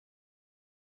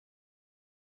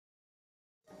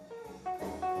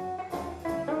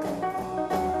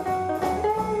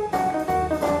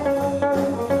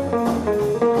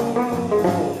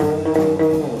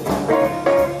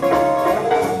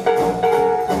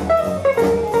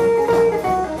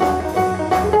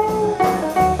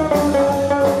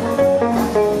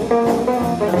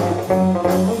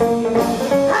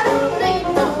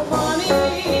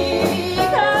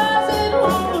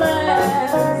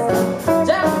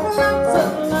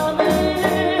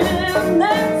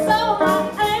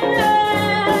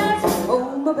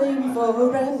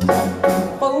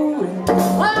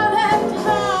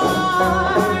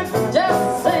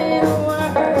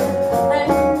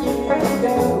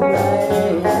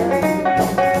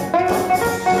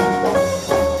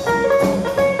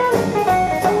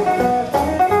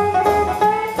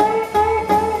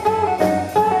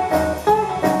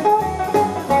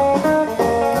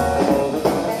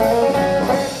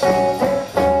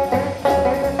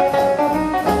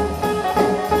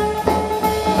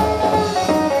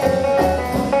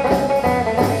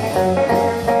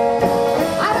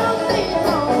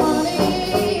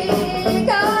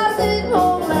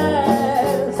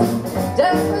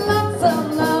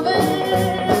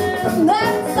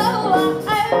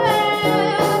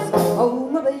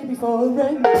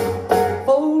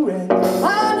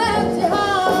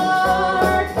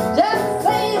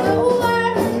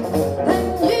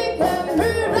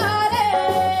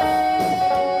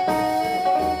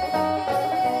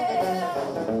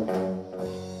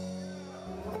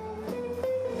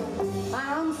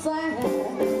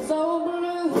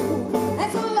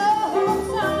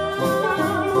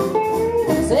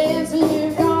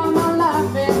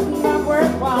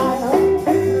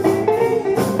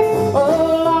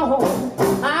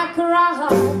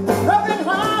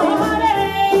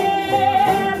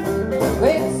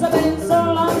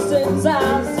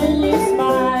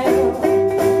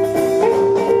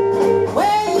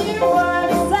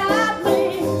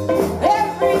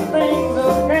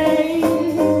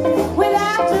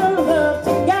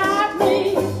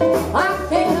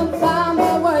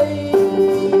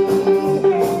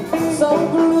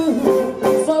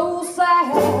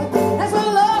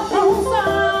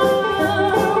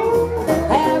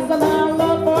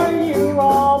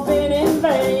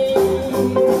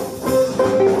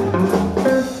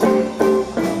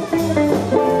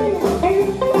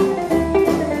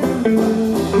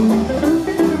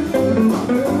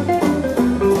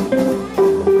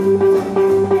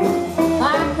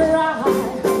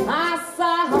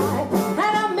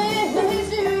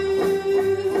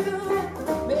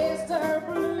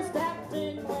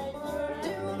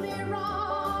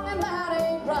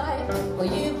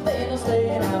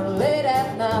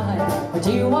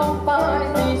but you won't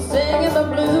find me singing the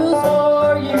blues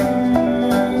for you.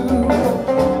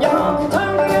 You can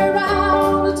turn me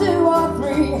around to 2 or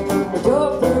 3, but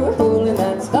you're through pulling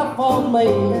that stuff on me,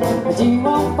 but you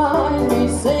won't find me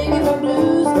singing the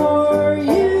blues for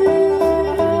you.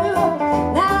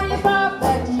 Now you thought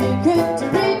that you could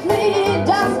treat me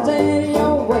just any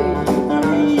old way you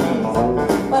please,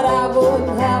 but I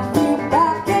wouldn't have you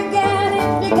back again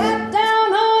if you got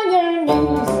down on your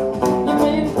knees. You've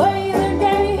been playing the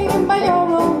game by your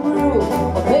own rules,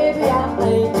 but baby, I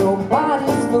ain't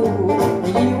nobody's fool.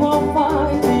 You won't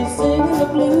find me singing the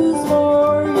blues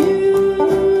for you.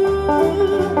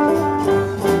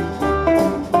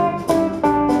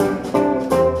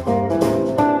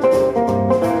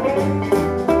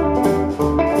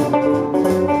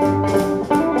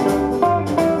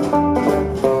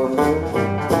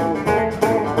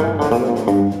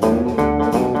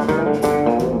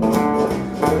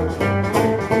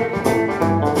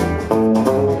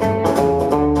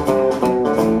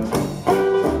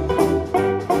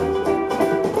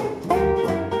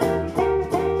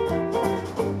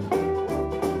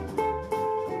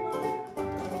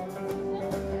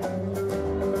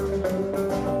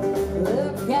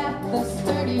 Look at the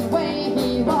sturdy way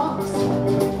he walks.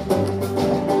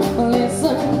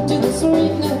 Listen to the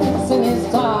sweetness in his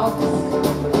talk.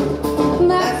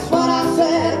 That's what I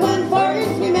said when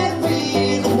first we met.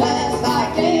 Reason last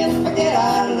I can't forget I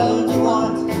loved you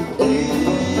once.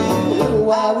 Ooh,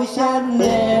 I wish I'd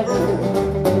never.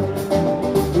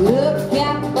 Look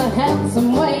at the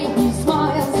handsome way he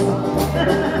smiles.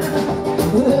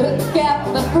 Look at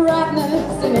the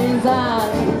brightness in his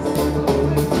eyes.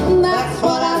 That's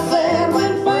what I said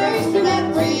when first we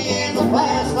met 3 years of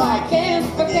past. I can't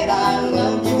forget I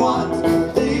loved you once.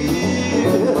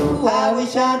 Ooh, I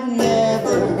wish I'd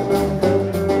never.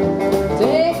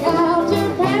 Take out your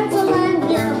pencil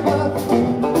and your book.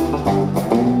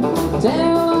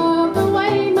 Tell of the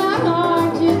way my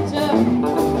heart you took,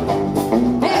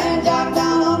 and jot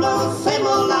down on those same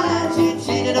old lines you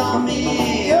cheated on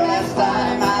me. Last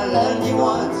time I loved you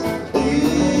once.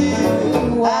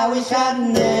 Ooh, I wish I'd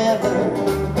never.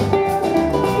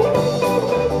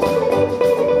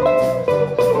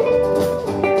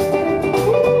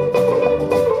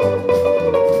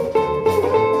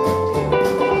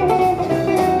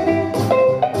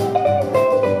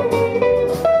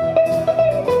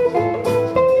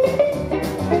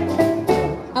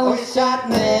 I wish I'd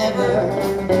never.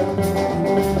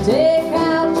 Take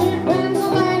out your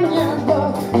pencil and your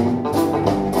book.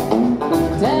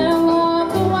 Tell of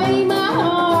the way my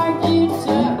heart you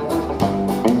took,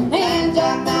 and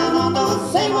jot down on those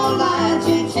same old lines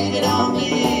you cheated on me.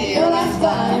 Last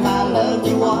time I loved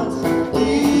you once.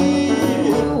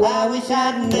 Ooh, I wish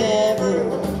I'd never.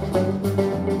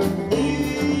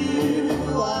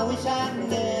 Ooh, I wish I'd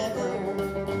never.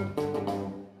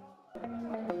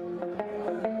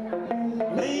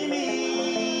 Leave me,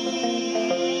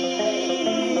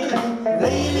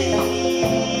 leave me,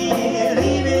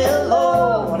 leave me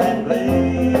alone and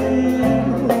blue.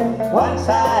 Once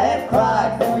I have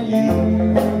cried for you,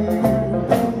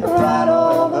 cried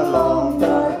all the long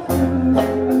night through.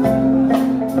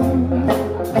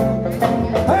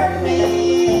 Hurt me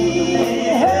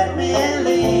and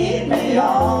lead me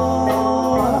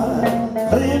on.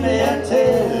 Leave me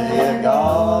until you're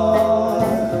gone.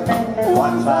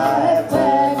 Once I have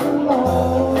tagged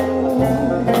along,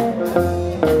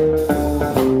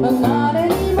 but not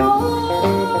anymore.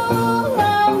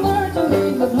 I've learned to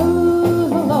leave the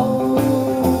blues alone.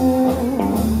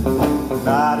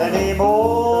 Not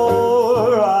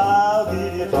anymore. I'll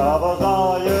give you troubles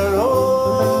all your own.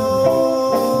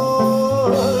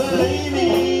 Leave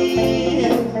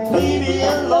me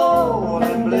alone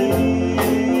and blue.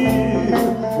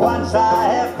 Once I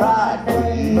have cried for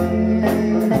you,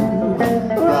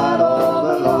 cried all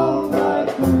the long night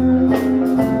through,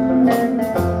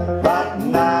 but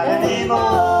not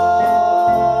anymore.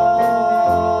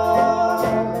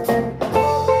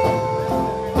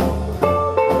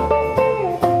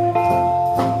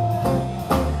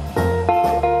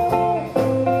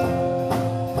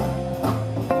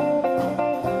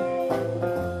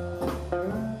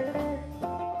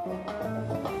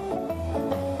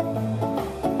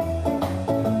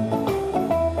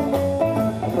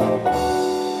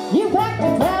 You packed a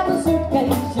travel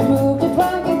suitcase, you moved your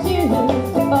trunk and shoes.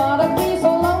 You thought I'd be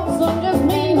so lonesome, just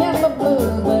me and the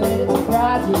blues. But it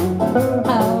surprised you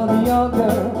how the young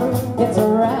girl gets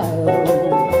around.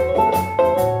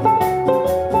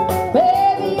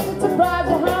 Baby, it surprised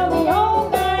you how the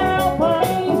old girl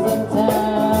plays in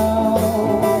town.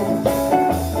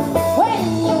 When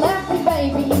you left me,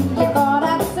 baby, you thought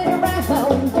I'd sit around.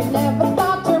 You never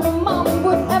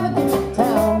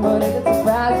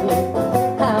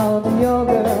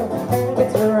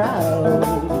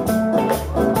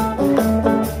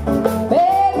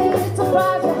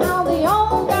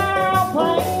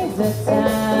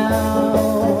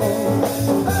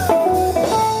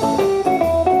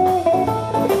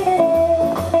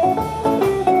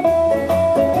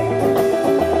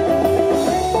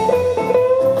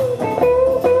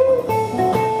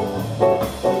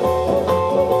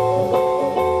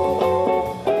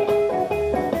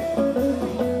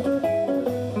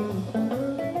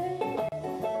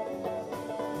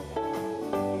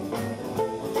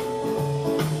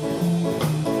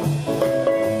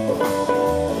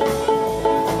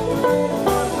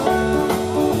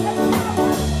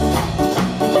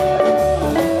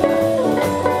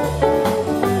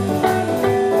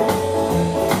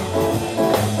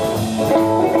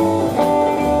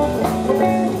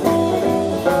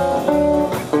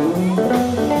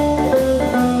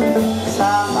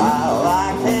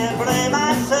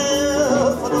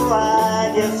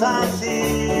Yes, I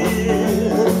see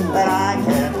that I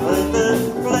can put the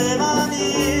flame on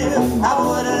you. I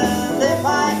wouldn't if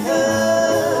I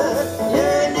could.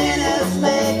 Your nearness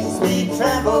makes me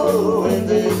tremble with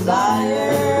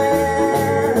desire.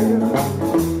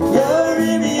 Your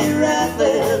ruby red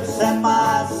lips set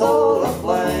my soul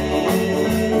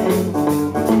aflame.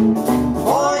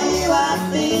 For you I'd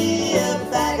be a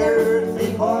beggar,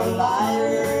 thief or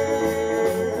liar.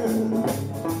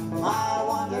 I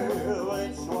wonder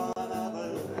which one of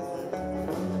us.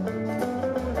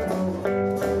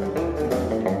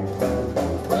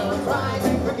 Well, I'm trying to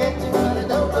forget you, but I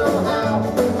don't know how.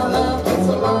 My love gets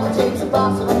so long, it seems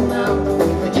impossible now.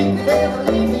 But you could ever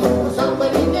leave me for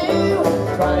somebody new.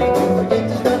 Trying to forget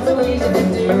is not so easy to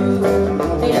do.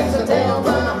 Yes, I tell my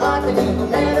heart that it will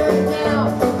matter now.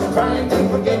 I'm trying to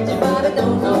forget you, but I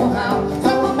don't know how. So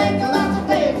I'll make a lot of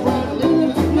days when I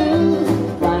lose the blues.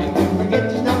 Trying to forget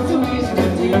is not so easy to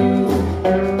do.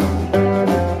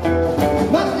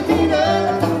 Must have been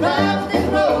up the mountain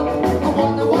road. I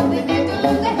wonder what they did to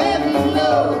lose the heavy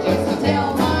load. Yes, I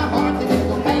tell my heart that it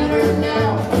will matter now.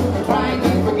 I'm trying to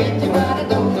forget you, but I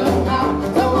don't know how.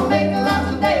 So I'll make a lot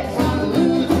of days when I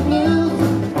lose the blues.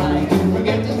 Trying to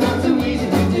forget is not so easy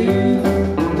to do.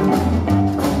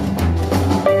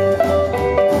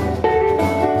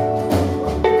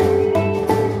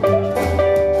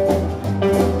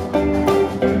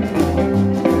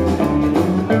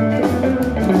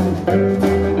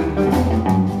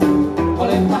 Well,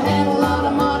 if I had a lot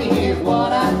of money, here's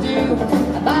what I'd do.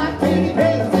 I'd buy pretty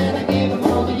presents and I'd give them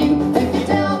all to you. If you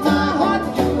tell my heart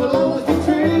that you will always be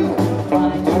true.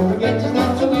 Trying to forget is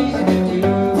not so easy to do.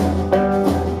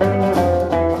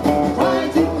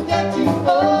 Trying to forget you,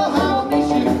 oh how I miss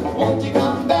you. Won't you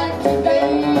come back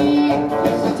today?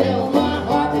 Yes, I tell my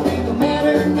heart that it will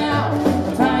matter now.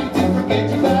 I'm trying to forget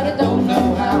you, but I don't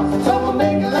know how. So I'll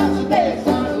make a lot of days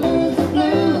when I lose the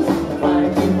blues.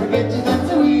 Trying to forget is not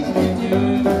so easy to do.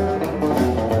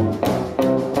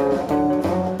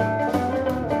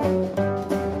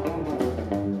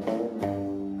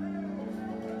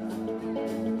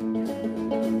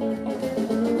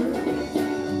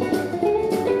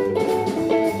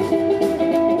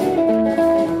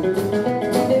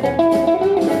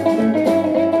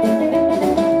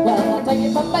 Well, I'll tell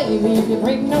you, my baby, if you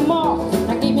bring no more,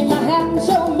 now give me my hat and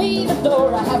show me the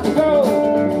door. I have to go.